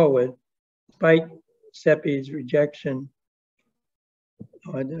forward, despite SEPI's rejection.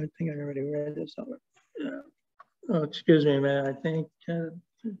 Oh, I think I already read this over. Oh, excuse me, man. I think,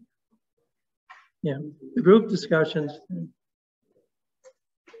 yeah, the group discussions.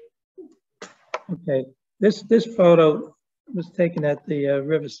 Okay, this photo was taken at the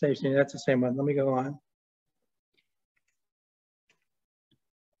River Station. That's the same one. Let me go on.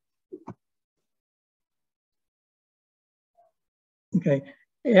 Okay,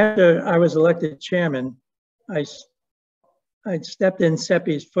 after I was elected chairman, I stepped in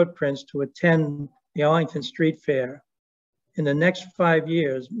SEPI's footprints to attend the Arlington Street Fair. In the next 5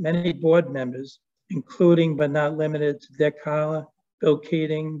 years, many board members, including but not limited to Dick Collar, Bill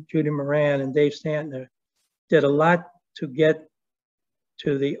Keating, Judy Moran, and Dave Santner, did a lot to get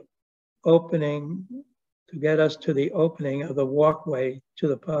to the opening, to get us to the opening of the walkway to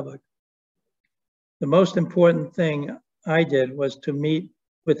the public. The most important thing I did was to meet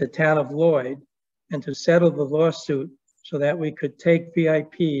with the town of Lloyd and to settle the lawsuit so that we could take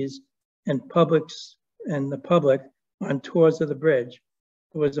VIPs and the public on tours of the bridge.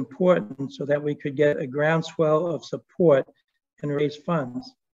 It was important so that we could get a groundswell of support and raise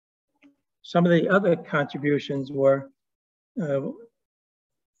funds. Some of the other contributions were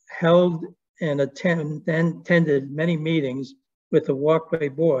held and attended many meetings with the Walkway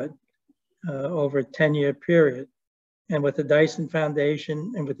Board over a 10-year period, and with the Dyson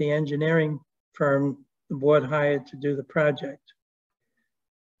Foundation and with the engineering firm the board hired to do the project.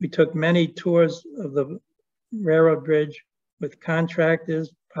 We took many tours of the railroad bridge with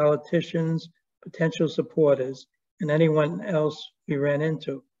contractors, politicians, potential supporters, and anyone else we ran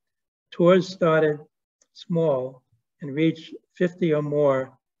into. Tours started small and reached 50 or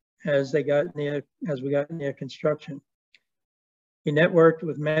more as we got near construction. We networked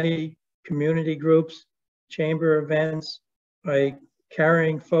with many community groups, chamber events, by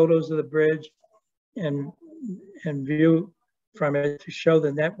carrying photos of the bridge and view from it to show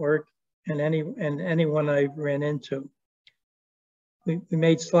the network and anyone I ran into. We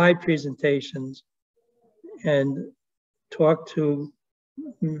made slide presentations and talked to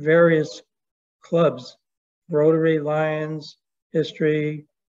various clubs, Rotary, Lions, History,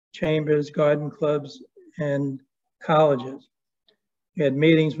 Chambers, Garden Clubs, and colleges. We had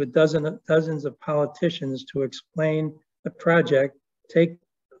meetings with dozens of politicians to explain the project, take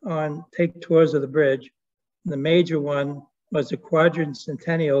tours of the bridge. The major one was the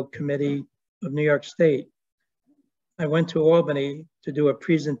Quadricentennial Committee of New York State. I went to Albany to do a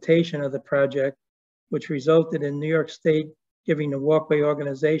presentation of the project, which resulted in New York State giving the Walkway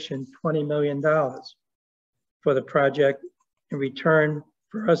organization $20 million for the project in return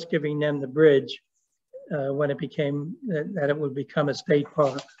for us giving them the bridge when it became, that it would become a state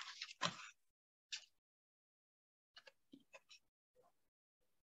park.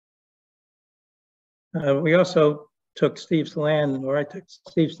 We also took Steve's land, or I took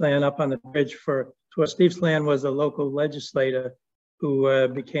Steve's land up on the bridge for tour. Steve's land was a local legislator who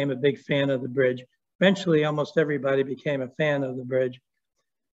became a big fan of the bridge. Eventually, almost everybody became a fan of the bridge.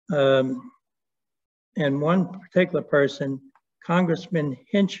 And one particular person, Congressman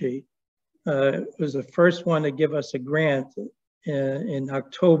Hinchy, was the first one to give us a grant in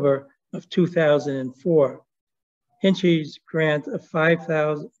October of 2004. Hinchy's grant of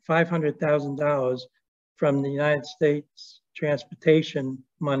 $500,000 from the United States transportation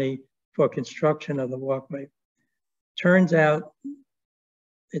money for construction of the walkway. It turned out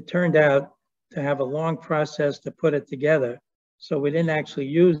to have a long process to put it together. So we didn't actually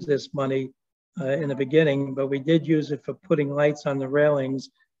use this money in the beginning, but we did use it for putting lights on the railings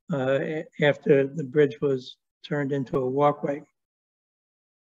after the bridge was turned into a walkway.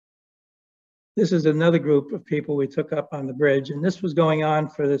 This is another group of people we took up on the bridge, and this was going on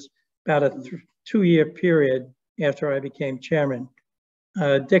for this about a 2-year period after I became chairman.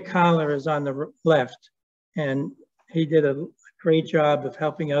 Dick Holler is on the left, and he did a great job of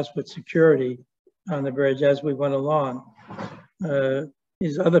helping us with security on the bridge as we went along.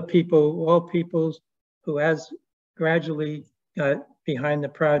 These other people, all peoples who has gradually got behind the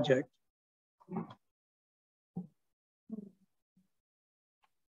project.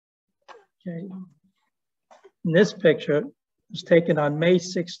 Okay. And this picture was taken on May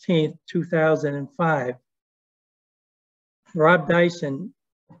 16th, 2005. Rob Dyson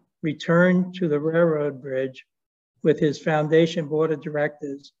returned to the railroad bridge with his foundation board of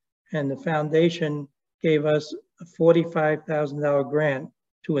directors, and the foundation gave us a $45,000 grant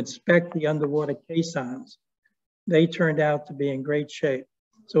to inspect the underwater caissons. They turned out to be in great shape.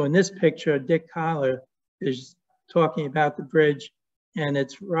 So in this picture, Dick Collar is talking about the bridge, and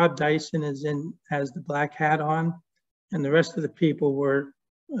it's Rob Dyson has the black hat on, and the rest of the people were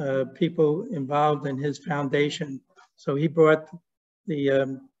people involved in his foundation. So he brought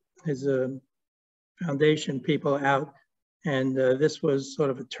his foundation people out, and this was sort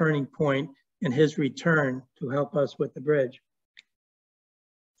of a turning point in his return to help us with the bridge.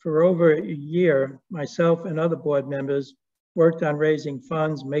 For over a year, myself and other board members worked on raising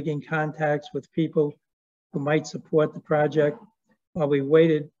funds, making contacts with people who might support the project while we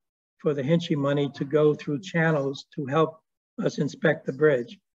waited for the Hinchy money to go through channels to help us inspect the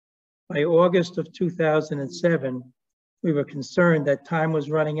bridge. By August of 2007, we were concerned that time was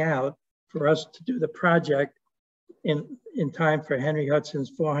running out for us to do the project in time for Henry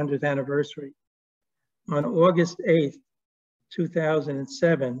Hudson's 400th anniversary. On August 8th,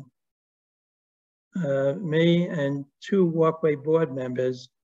 2007, me and 2 Walkway board members,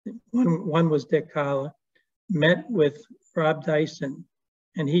 one was Dick Collar, met with Rob Dyson,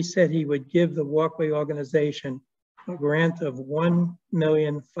 and he said he would give the Walkway organization a grant of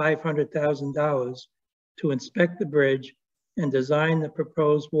 $1,500,000 to inspect the bridge and design the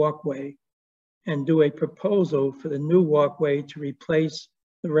proposed walkway and do a proposal for the new walkway to replace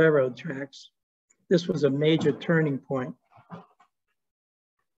the railroad tracks. This was a major turning point.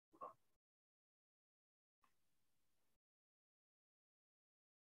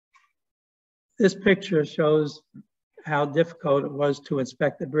 This picture shows how difficult it was to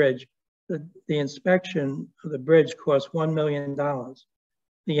inspect the bridge. The inspection of the bridge cost $1 million.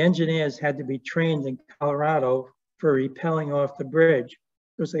 The engineers had to be trained in Colorado for rappelling off the bridge,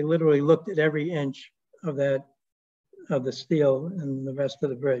 because they literally looked at every inch of the steel and the rest of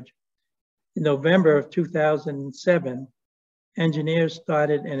the bridge. In November of 2007, engineers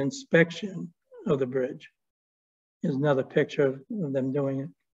started an inspection of the bridge. Here's another picture of them doing it.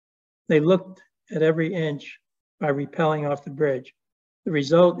 They looked at every inch by rappelling off the bridge. The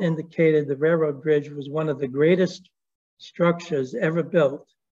result indicated the railroad bridge was one of the greatest structures ever built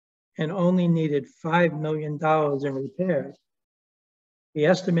and only needed $5 million in repairs. The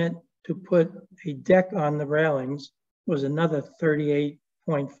estimate to put a deck on the railings was another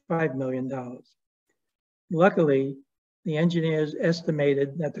 $38.5 million. Luckily, the engineers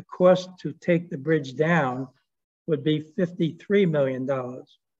estimated that the cost to take the bridge down would be $53 million.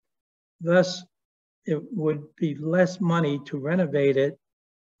 Thus, it would be less money to renovate it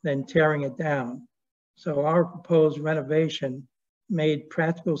than tearing it down. So our proposed renovation made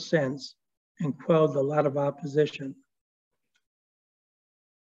practical sense and quelled a lot of opposition.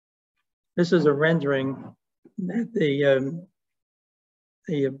 This is a rendering that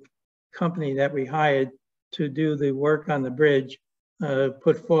the company that we hired to do the work on the bridge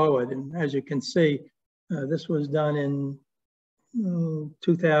put forward. And as you can see, this was done in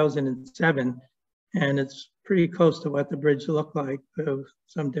 2007, and it's pretty close to what the bridge looked like,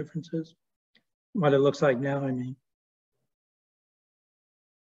 some differences, what it looks like now, I mean.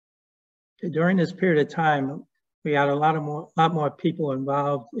 Okay, during this period of time, we had a lot more people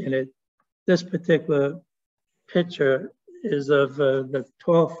involved in it. This particular picture is of the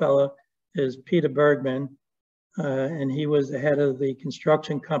tall fellow is Peter Bergman, and he was the head of the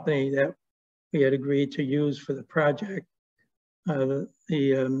construction company that we had agreed to use for the project. The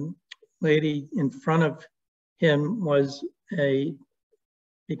lady in front of him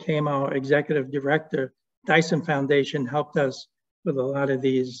became our executive director. Dyson Foundation helped us with a lot of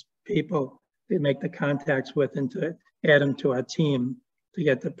these people to make the contacts with and to add them to our team to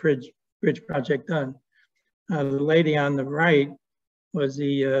get the bridge project done. The lady on the right was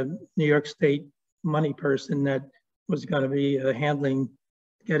the New York State money person that was going to be handling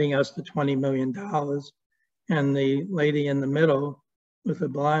getting us the $20 million. And the lady in the middle with the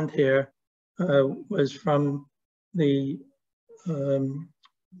blonde hair was from the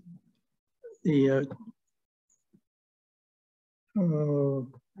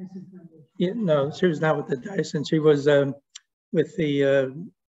no, she was not with the Dyson. She was with the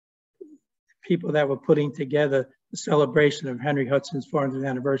people that were putting together the celebration of Henry Hudson's 400th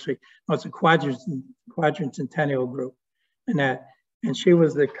anniversary. Oh, it's a quadricentennial group, and she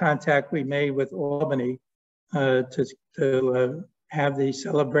was the contact we made with Albany to have the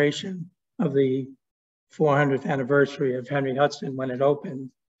celebration of the 400th anniversary of Henry Hudson when it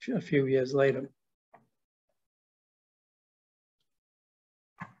opened a few years later.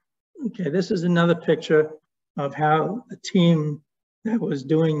 Okay, this is another picture of how the team that was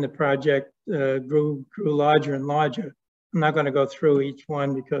doing the project grew larger and larger. I'm not going to go through each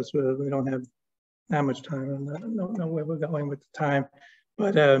one because we don't have that much time. I don't know where we're going with the time,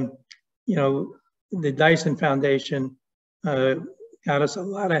 but you know, the Dyson Foundation got us a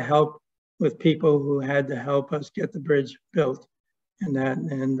lot of help with people who had to help us get the bridge built,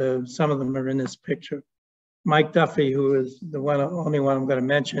 and some of them are in this picture. Mike Duffy, who is the only one I'm going to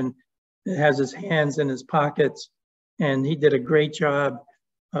mention, has his hands in his pockets, and he did a great job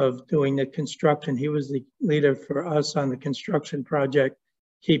of doing the construction. He was the leader for us on the construction project,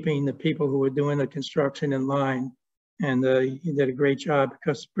 keeping the people who were doing the construction in line. And he did a great job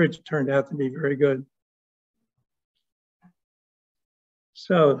because the bridge turned out to be very good.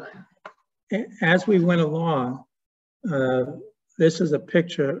 So as we went along, this is a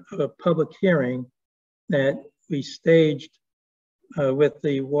picture of a public hearing that we staged with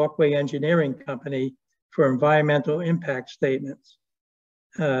the Walkway Engineering Company for environmental impact statements.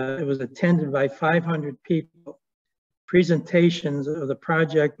 It was attended by 500 people. Presentations of the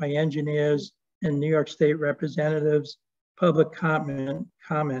project by engineers and New York State representatives, public comment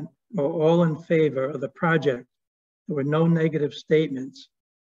were all in favor of the project. There were no negative statements.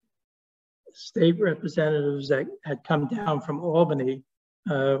 State representatives that had come down from Albany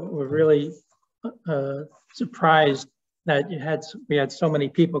were really surprised that we had so many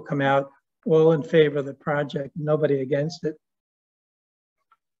people come out all in favor of the project, nobody against it.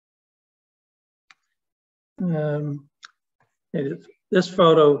 This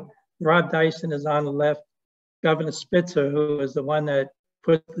photo, Rob Dyson is on the left. Governor Spitzer, who was the one that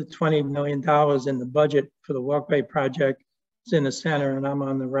put the $20 million in the budget for the Walkway project, is in the center, and I'm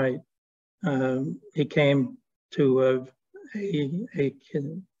on the right. He came to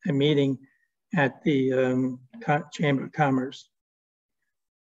a meeting at the Chamber of Commerce.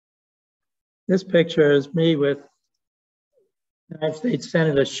 This picture is me with United States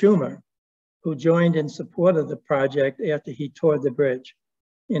Senator Schumer, who joined in support of the project after he toured the bridge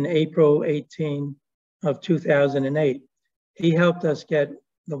in April 18 of 2008. He helped us get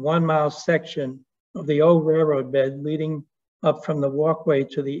the 1 mile section of the old railroad bed leading up from the walkway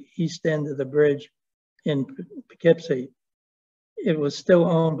to the east end of the bridge in Poughkeepsie. It was still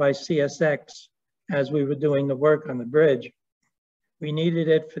owned by CSX as we were doing the work on the bridge. We needed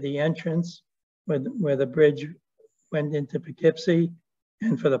it for the entrance where the bridge went into Poughkeepsie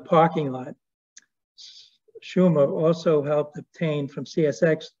and for the parking lot. Schumer also helped obtain from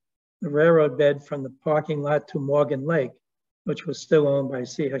CSX the railroad bed from the parking lot to Morgan Lake, which was still owned by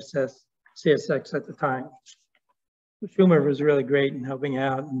CSX at the time. Schumer was really great in helping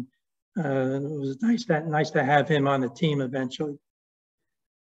out, and It was nice to have him on the team eventually.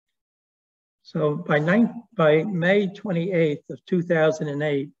 So by May 28th of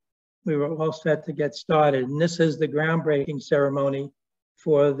 2008, we were all set to get started. And this is the groundbreaking ceremony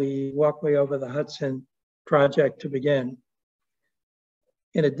for the Walkway Over the Hudson project to begin.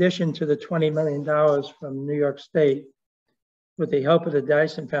 In addition to the $20 million from New York State, with the help of the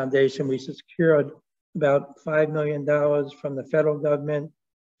Dyson Foundation, we secured about $5 million from the federal government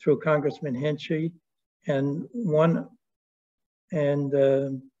through Congressman Hinchy, and we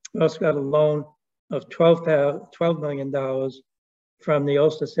also got a loan of $12 million from the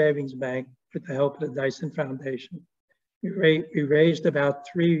Ulster Savings Bank with the help of the Dyson Foundation. We raised about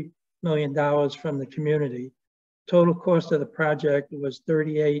 $3 million from the community. Total cost of the project was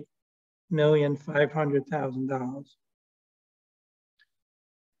 $38,500,000.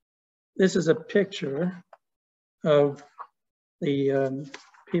 This is a picture of the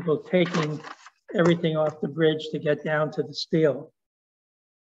people taking everything off the bridge to get down to the steel.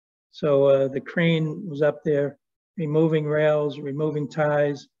 So the crane was up there removing rails, removing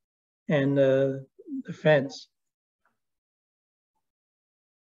ties, and the fence.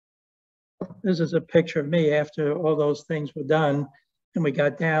 This is a picture of me after all those things were done and we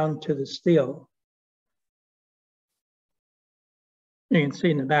got down to the steel. You can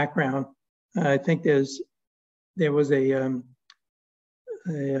see in the background, I think there was a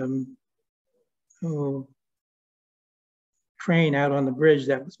crane out on the bridge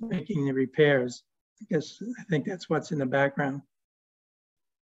that was making the repairs. I think that's what's in the background.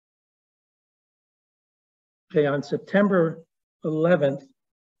 Okay, on September 11th,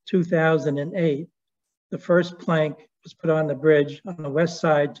 2008, the first plank was put on the bridge on the west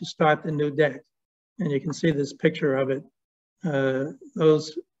side to start the new deck. And you can see this picture of it.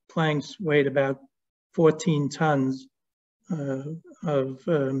 Those planks weighed about 14 tons of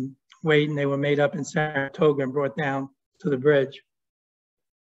weight, and they were made up in Saratoga and brought down to the bridge.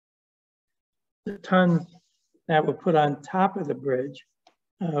 The tons that were put on top of the bridge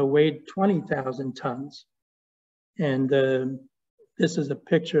weighed 20,000 tons. And this is a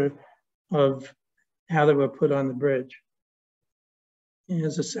picture of how they were put on the bridge. And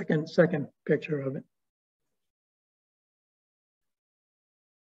here's a second picture of it.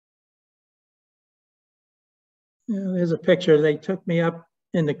 There's a picture. They took me up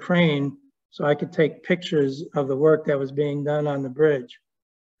in the crane so I could take pictures of the work that was being done on the bridge.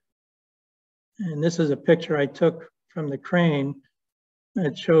 And this is a picture I took from the crane.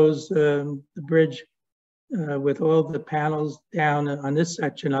 It shows the bridge with all the panels down on this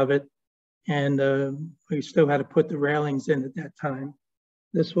section of it. And we still had to put the railings in at that time.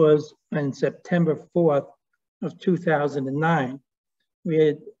 This was on September 4th of 2009.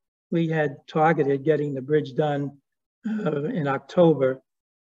 We had targeted getting the bridge done in October,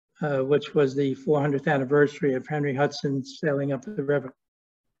 which was the 400th anniversary of Henry Hudson sailing up the river.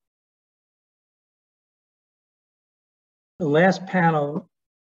 The last panel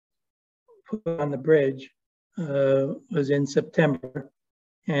put on the bridge was in September,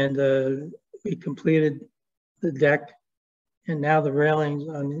 and we completed the deck, and now the railings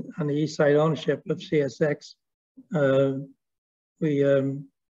on the east side ownership of CSX. We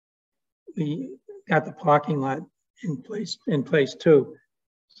got the parking lot in place too.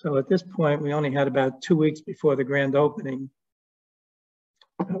 So at this point, we only had about 2 weeks before the grand opening.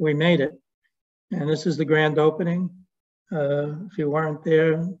 We made it, and this is the grand opening. If you weren't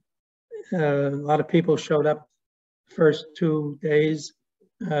there, a lot of people showed up first 2 days.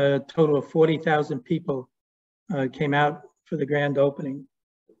 A total of 40,000 people came out for the grand opening.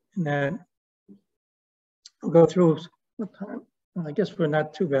 And that I'll go through what time. I guess we're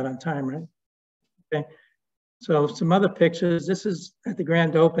not too bad on time, right? Okay. So some other pictures. This is at the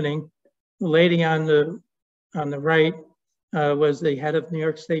grand opening. The lady on the right was the head of New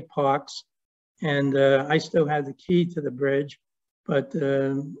York State Parks, and I still had the key to the bridge, but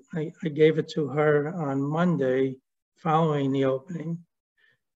I gave it to her on Monday following the opening,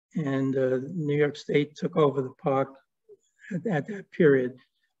 and New York State took over the park at that period.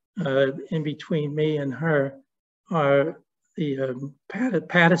 In between me and her are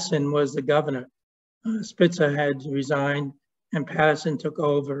Patterson was the governor. Spitzer had resigned, and Patterson took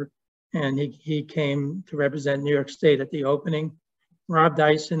over, and he came to represent New York State at the opening. Rob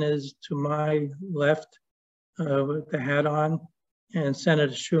Dyson is to my left with the hat on, and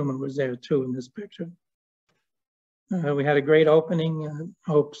Senator Schumer was there too in this picture. We had a great opening.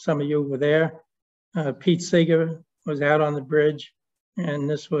 I hope some of you were there. Pete Seeger was out on the bridge, and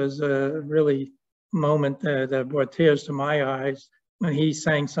this was a really moment that brought tears to my eyes when he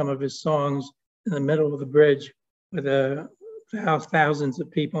sang some of his songs in the middle of the bridge with thousands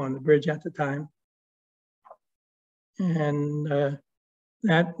of people on the bridge at the time. And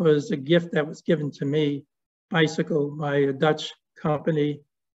that was a gift that was given to me, bicycle, by a Dutch company.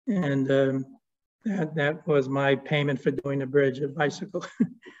 And that was my payment for doing the bridge, a bicycle.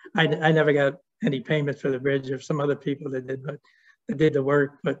 I never got any payment for the bridge. There's some other people that did, but they did the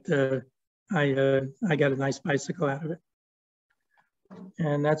work. But I got a nice bicycle out of it.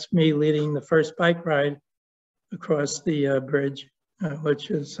 And that's me leading the first bike ride across the bridge,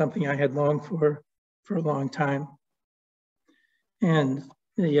 which is something I had longed for a long time. And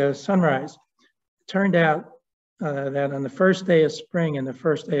the sunrise. It turned out that on the first day of spring and the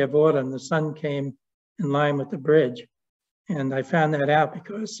first day of autumn, the sun came in line with the bridge. And I found that out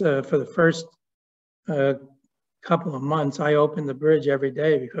because for the first couple of months, I opened the bridge every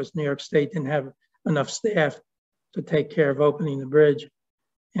day because New York State didn't have enough staff to take care of opening the bridge.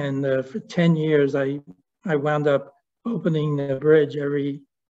 And for 10 years, I wound up opening the bridge every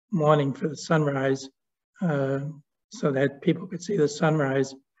morning for the sunrise so that people could see the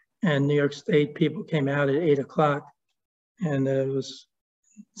sunrise. And New York State people came out at 8 o'clock. And it was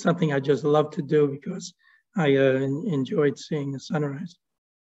something I just loved to do because I enjoyed seeing the sunrise.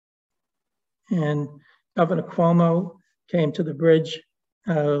 And Governor Cuomo came to the bridge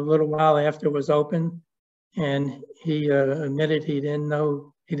a little while after it was open, and he admitted he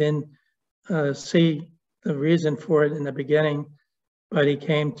didn't see the reason for it in the beginning, but he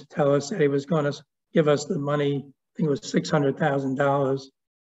came to tell us that he was going to give us the money. I think it was $600,000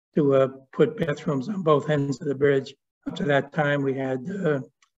 to put bathrooms on both ends of the bridge. Up to that time, we had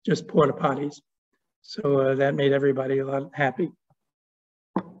just porta potties. So that made everybody a lot happy.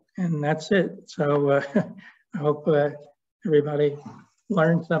 And that's it. So I hope everybody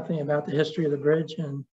learned something about the history of the bridge, and